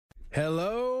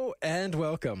Hello and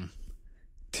welcome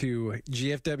to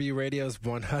GFW Radio's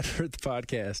 100th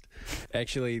podcast.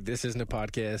 Actually, this isn't a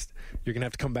podcast. You're going to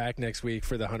have to come back next week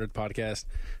for the 100th podcast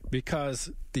because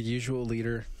the usual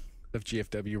leader of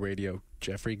GFW Radio,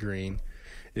 Jeffrey Green,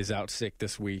 is out sick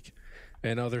this week.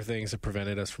 And other things have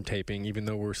prevented us from taping, even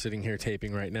though we're sitting here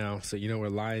taping right now. So you know we're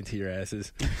lying to your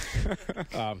asses.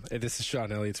 And this is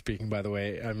Sean Elliott speaking, by the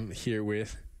way. I'm here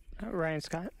with... Ryan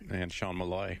Scott. And Sean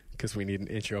Malloy. Because we need an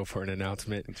intro for an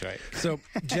announcement. That's right. So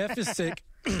Jeff is sick.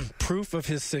 Proof of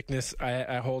his sickness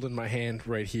I hold in my hand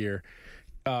right here.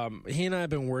 He and I have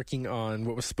been working on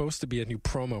what was supposed to be a new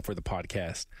promo for the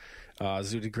podcast.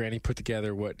 Zooted Granny put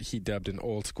together what he dubbed an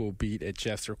old school beat at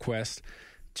Jeff's request.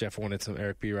 Jeff wanted some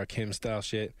Eric B. Rakim style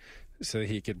shit so that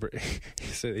he could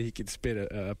spit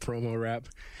a promo rap.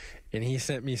 And he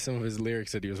sent me some of his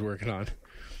lyrics that he was working on.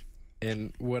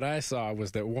 And what I saw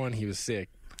was that, one, he was sick.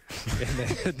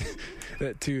 And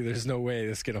that two, there's no way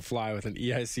this is going to fly with an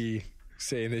EIC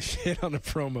saying this shit on a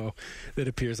promo that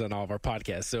appears on all of our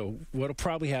podcasts. So what'll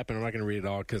probably happen, I'm not going to read it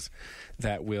all because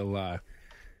that will, I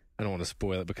don't want to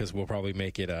spoil it because we'll probably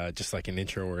make it just like an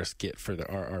intro or a skit for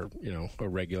our a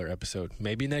regular episode.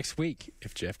 Maybe next week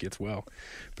if Jeff gets well.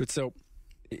 But so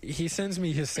he sends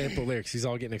me his sample lyrics. He's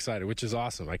all getting excited, which is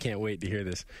awesome. I can't wait to hear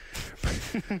this.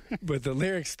 But the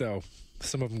lyrics, though,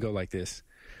 some of them go like this.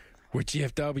 We're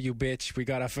GFW, bitch. We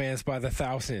got our fans by the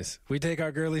thousands. We take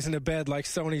our girlies into bed like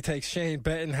Sony takes Shane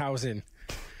Bettenhausen.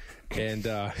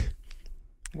 And,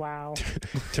 wow.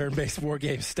 Turn-based war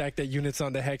games, stack that units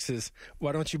onto hexes.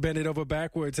 Why don't you bend it over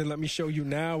backwards and let me show you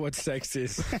now what sex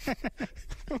is?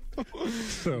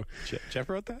 So Jeff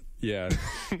wrote that? Yeah.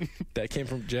 That came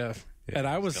from Jeff. Yeah, and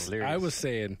I was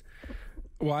saying,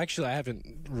 well, actually, I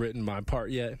haven't written my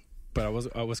part yet, but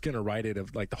I was going to write it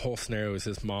of like the whole scenario is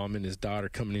his mom and his daughter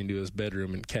coming into his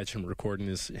bedroom and catch him recording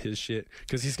his shit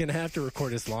because he's going to have to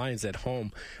record his lines at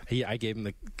home. I gave him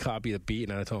the copy of the beat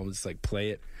and I told him just like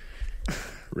play it,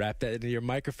 wrap that into your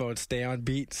microphone, stay on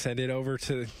beat, send it over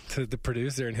to the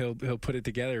producer and he'll put it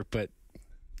together. But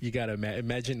you got to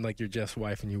imagine like you're Jeff's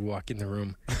wife and you walk in the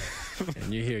room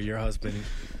and you hear your husband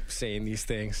saying these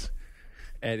things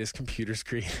at his computer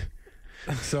screen.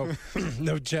 So,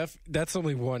 no, Jeff, that's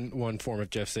only one form of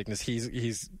Jeff's sickness.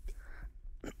 He's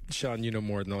Sean, you know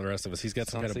more than all the rest of us. He's got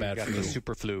some kind of bad flu. The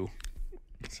super flu.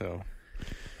 So,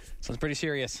 sounds pretty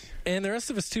serious. And the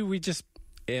rest of us, too, we just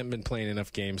haven't been playing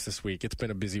enough games this week. It's been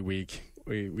a busy week.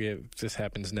 We have, this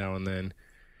happens now and then.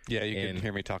 Yeah, you can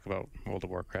hear me talk about World of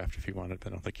Warcraft if you wanted, but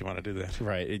I don't think you want to do that.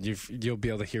 Right, and you'll be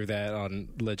able to hear that on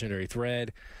Legendary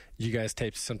Thread. You guys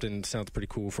taped something that sounds pretty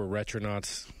cool for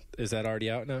Retronauts. Is that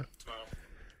already out now?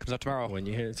 Comes out tomorrow. When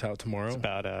you hear it's out tomorrow? It's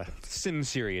about a Sim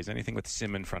series, anything with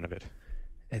Sim in front of it.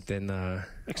 And then...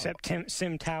 Except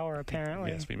Sim Tower, apparently.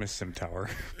 Yes, we miss Sim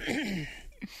Tower.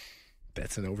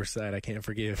 That's an oversight I can't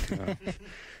forgive.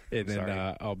 And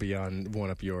then I'll be on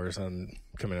One Up Yours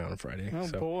coming out on Friday. Oh,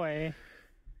 so. Boy.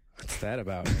 What's that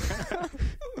about?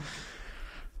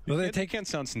 You can't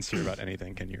sound sincere about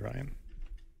anything, can you, Ryan?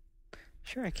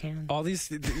 Sure I can. All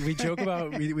these, we joke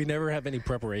about, we never have any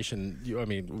preparation.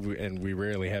 And we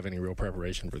rarely have any real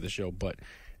preparation for the show. But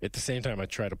at the same time, I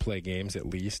try to play games at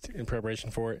least in preparation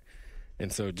for it.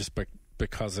 And so just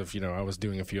because of, I was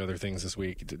doing a few other things this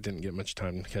week, didn't get much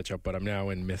time to catch up. But I'm now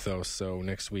in Mythos. So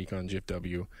next week on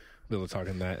GFW, we'll talk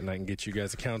on that. And I can get you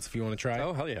guys accounts if you want to try it.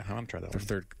 Oh, hell yeah. I want to try that one.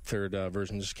 The third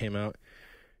version just came out.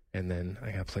 And then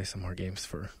I got to play some more games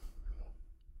for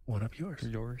One Up Yours.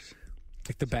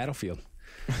 Like the Battlefield.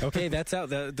 Okay, that's out.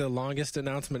 The longest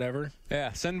announcement ever.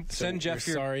 Yeah, send Jeff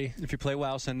sorry. If you play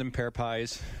WoW, send him pear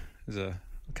pies.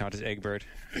 Count as Egbert.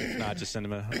 If not, just send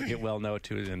him a get well note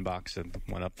to his inbox at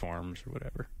One Up Forums or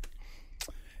whatever.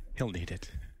 He'll need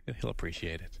it. He'll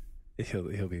appreciate it.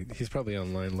 He's probably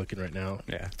online looking right now.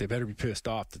 Yeah. They better be pissed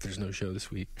off that there's no show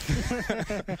this week.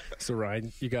 So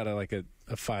Ryan, you got a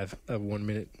 1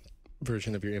 minute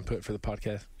version of your input for the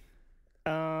podcast?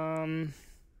 Lost.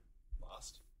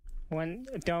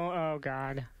 Oh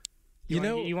God.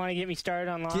 You want to get me started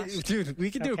on Lost? Dude,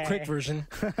 we can do a quick version.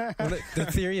 The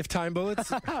theory of time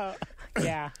bullets?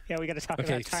 Yeah, we got to talk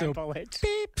about time bullets.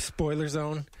 Beep, spoiler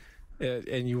zone.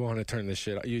 And you want to turn this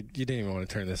shit on. You didn't even want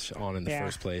to turn this on in the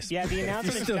first place. Yeah, the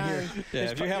announcement is done. Yeah,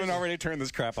 if you haven't already turned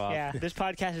this crap off. Yeah, this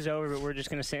podcast is over, but we're just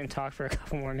going to sit and talk for a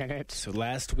couple more minutes. So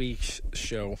last week's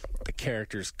show, the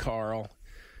characters Carl,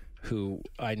 who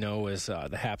I know is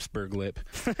the Habsburg lip,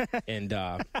 and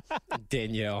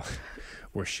Danielle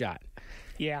were shot.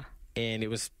 Yeah. And it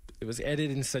was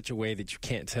edited in such a way that you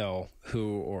can't tell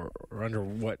who or under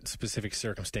what specific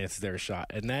circumstances they were shot.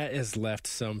 And that has left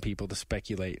some people to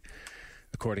speculate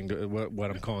according to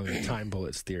what I'm calling the time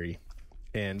bullets theory.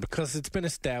 And because it's been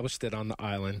established that on the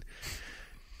island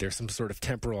there's some sort of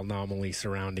temporal anomaly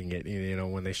surrounding it. You know,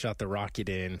 when they shot the rocket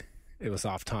in, it was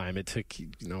off time. It took,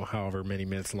 however many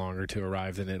minutes longer to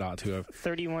arrive than it ought to have.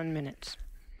 31 minutes.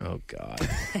 Oh, God.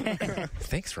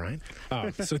 Thanks, Ryan.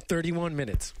 So 31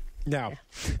 minutes. Now,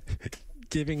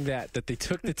 giving that they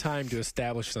took the time to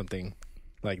establish something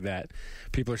like that,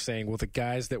 people are saying, well, the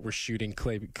guys that were shooting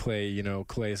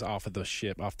Clay's off of the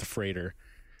ship, off the freighter,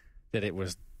 that it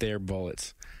was their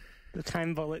bullets. The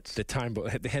time bullets.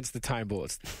 Hence the time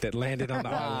bullets that landed on the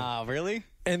island. Really?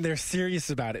 And they're serious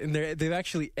about it. And they've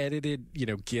actually edited,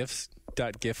 GIF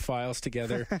files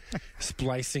together,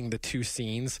 splicing the two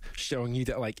scenes, showing you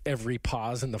that, like, every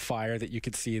pause in the fire that you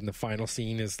could see in the final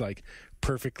scene is, like,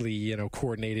 perfectly,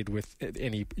 coordinated with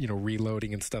any,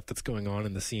 reloading and stuff that's going on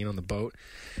in the scene on the boat.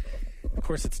 Of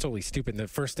course, it's totally stupid. And the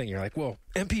first thing you're like, well,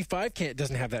 MP5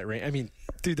 doesn't have that range. I mean,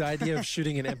 dude, the idea of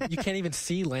shooting you can't even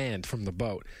see land from the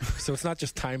boat. So it's not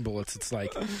just time bullets. It's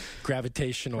like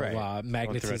gravitational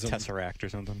magnetism. Or a tesseract or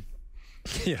something.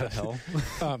 Yeah. What the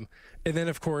hell? And then,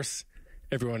 of course,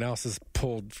 everyone else has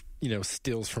pulled,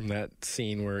 stills from that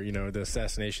scene where, the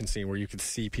assassination scene where you could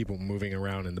see people moving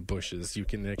around in the bushes. You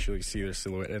can actually see their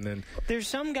silhouette. And then there's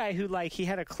some guy who, like, he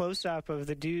had a close-up of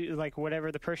the dude, like,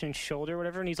 whatever, the person's shoulder or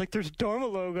whatever, and he's like, there's Dharma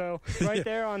logo right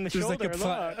there on the there's shoulder.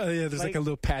 Like there's like a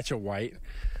little patch of white.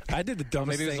 I did the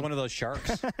dumbest Maybe it was thing. one of those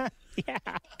sharks. Yeah.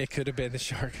 It could have been the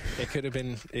shark. It could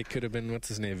have been what's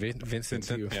his name? Vincent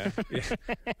too.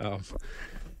 Yeah.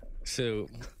 So,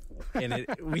 and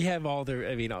we have all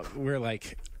the. I mean, we're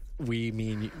like, me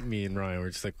and Ryan.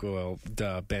 We're just like, well,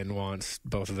 duh. Ben wants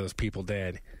both of those people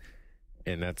dead,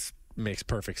 and that's makes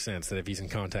perfect sense. That if he's in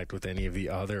contact with any of the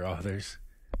others,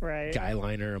 right?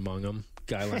 Guyliner among them.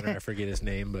 Guyliner, I forget his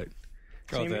name, but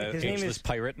his name is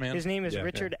Pirate Man. His name is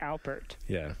Richard Alpert.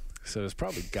 Yeah. So it's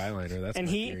probably Guyliner. That's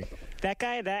theory. That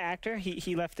actor,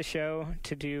 he left the show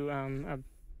to do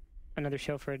another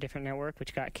show for a different network,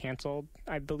 which got canceled,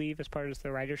 I believe, as part of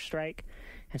the writer's strike,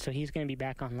 and so he's going to be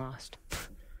back on Lost.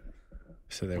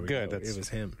 So there we go. It was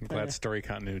him. I'm glad story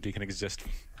continuity can exist.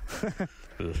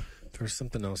 There was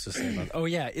something else to say about it. Oh,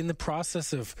 yeah. In the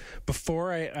process of,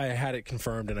 before I had it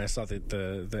confirmed and I saw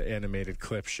the animated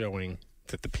clip showing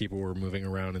that the people were moving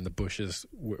around in the bushes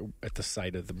at the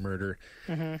site of the murder,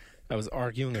 I was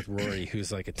arguing with Rory,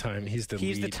 who's like he's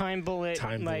the time bullet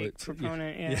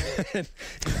proponent. Yeah.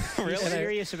 Really? He's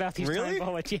serious about these time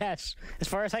bullets. Yes, as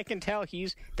far as I can tell,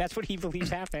 that's what he believes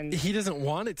happened. He doesn't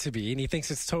want it to be, and he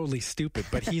thinks it's totally stupid.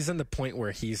 But he's in the point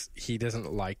where he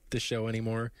doesn't like the show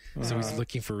anymore, so he's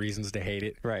looking for reasons to hate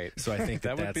it. Right. So I think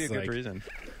that would that's be a good reason.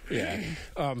 Yeah.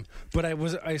 But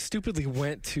I stupidly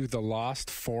went to the Lost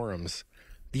forums,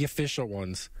 the official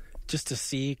ones, just to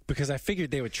see, because I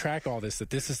figured they would track all this, that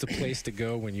this is the place to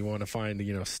go when you want to find,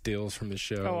 stills from the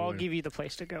show. Oh, I'll give you the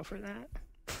place to go for that.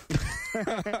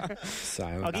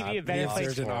 Silent. I'll give you a better place.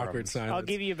 There's an awkward silence. I'll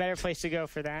give you a better place to go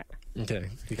for that. Okay.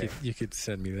 You could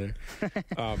send me there.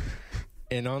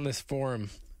 And on this forum,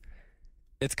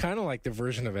 it's kind of like the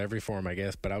version of every forum, I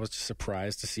guess, but I was just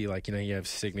surprised to see, like, you have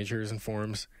signatures and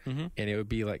forums, and it would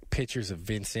be like pictures of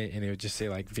Vincent, and it would just say,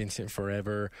 like, Vincent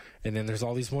forever. And then there's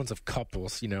all these ones of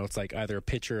couples, it's like either a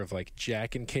picture of, like,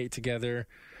 Jack and Kate together,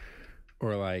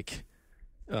 or like,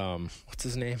 what's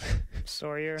his name?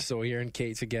 Sawyer and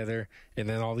Kate together. And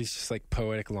then all these just, like,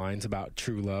 poetic lines about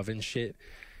true love and shit.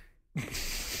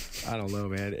 I don't know,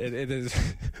 man. And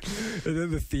then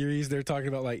the theories they're talking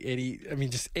about, like,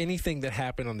 just anything that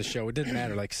happened on the show. It didn't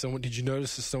matter. Like, did you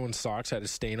notice that someone's socks had a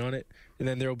stain on it? And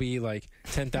then there'll be like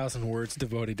 10,000 words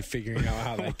devoted to figuring out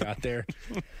how that got there.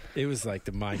 It was like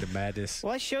the mind of madness.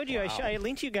 Well, I showed you. Wow. I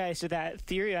linked you guys to that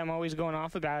theory I'm always going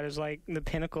off about, is like the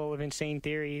pinnacle of insane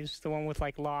theories. The one with,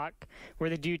 like, Locke, where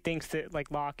the dude thinks that,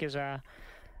 like, Locke is a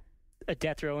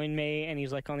death row inmate, and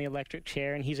he's, like, on the electric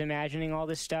chair, and he's imagining all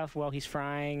this stuff while he's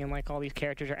frying, and, like, all these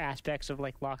characters are aspects of,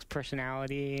 like, Locke's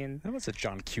personality. And that was a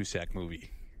John Cusack movie.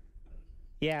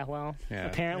 Yeah, well,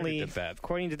 apparently,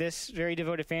 according to this very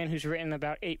devoted fan who's written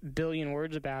about 8 billion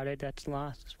words about it, that's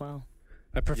Lost as well.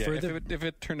 I prefer if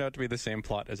it turned out to be the same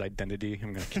plot as Identity,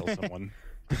 I'm going to kill someone.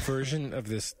 The version of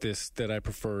this that I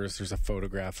prefer is there's a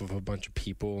photograph of a bunch of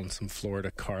people in some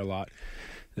Florida car lot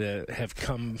that have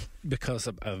come because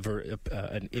of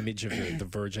an image of the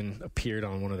Virgin appeared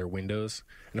on one of their windows.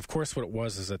 And of course what it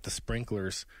was is that the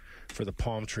sprinklers for the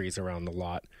palm trees around the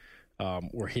lot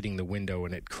were hitting the window,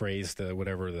 and it crazed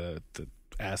the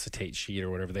acetate sheet or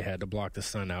whatever they had to block the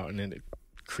sun out, and then it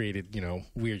created,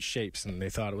 weird shapes, and they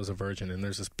thought it was a Virgin. And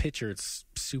there's this picture, it's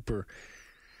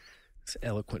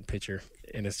eloquent picture,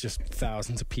 and it's just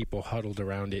thousands of people huddled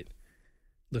around it.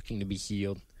 looking to be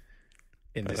healed.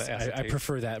 In By this, the I acetate.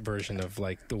 prefer that version of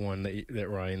like the one that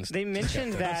Ryan's. They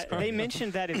mentioned that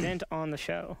event on the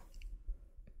show.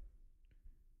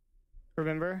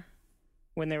 Remember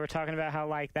when they were talking about how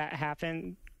like that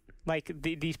happened? Like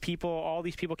all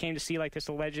these people came to see like this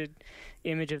alleged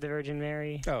image of the Virgin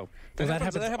Mary. Oh, Well, that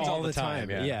happens all the time.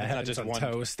 Yeah, it not happens just on one.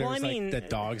 toast. There's Well, I mean, like the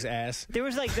dog's ass. There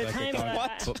was like the Like time. the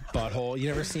dog butthole. You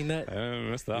never seen that? I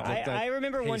missed that. Like that I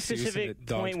remember one Jesus and specific the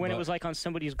dog's point when it butt. was like on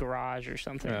somebody's garage or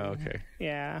something. Oh, okay.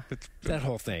 Yeah. That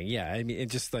whole thing. Yeah, I mean,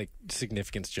 it's just like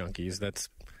significance junkies. That's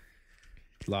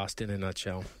lost in a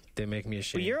nutshell. They make me But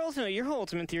ashamed. your whole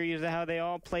ultimate theory is how they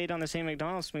all played on the same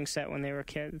McDonald's swing set when they were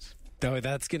kids. No,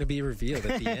 that's going to be revealed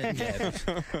at the end. Yeah.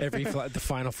 The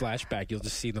final flashback, you'll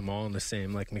just see them all in the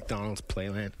same like McDonald's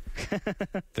playland.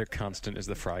 Their constant is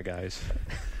the Fry Guys.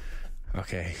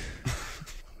 Okay.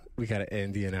 We got to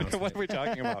end the announcement. What are we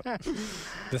talking about?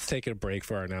 Let's take a break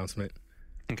for our announcement.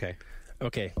 Okay.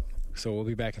 Okay. So we'll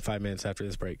be back in 5 minutes after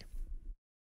this break.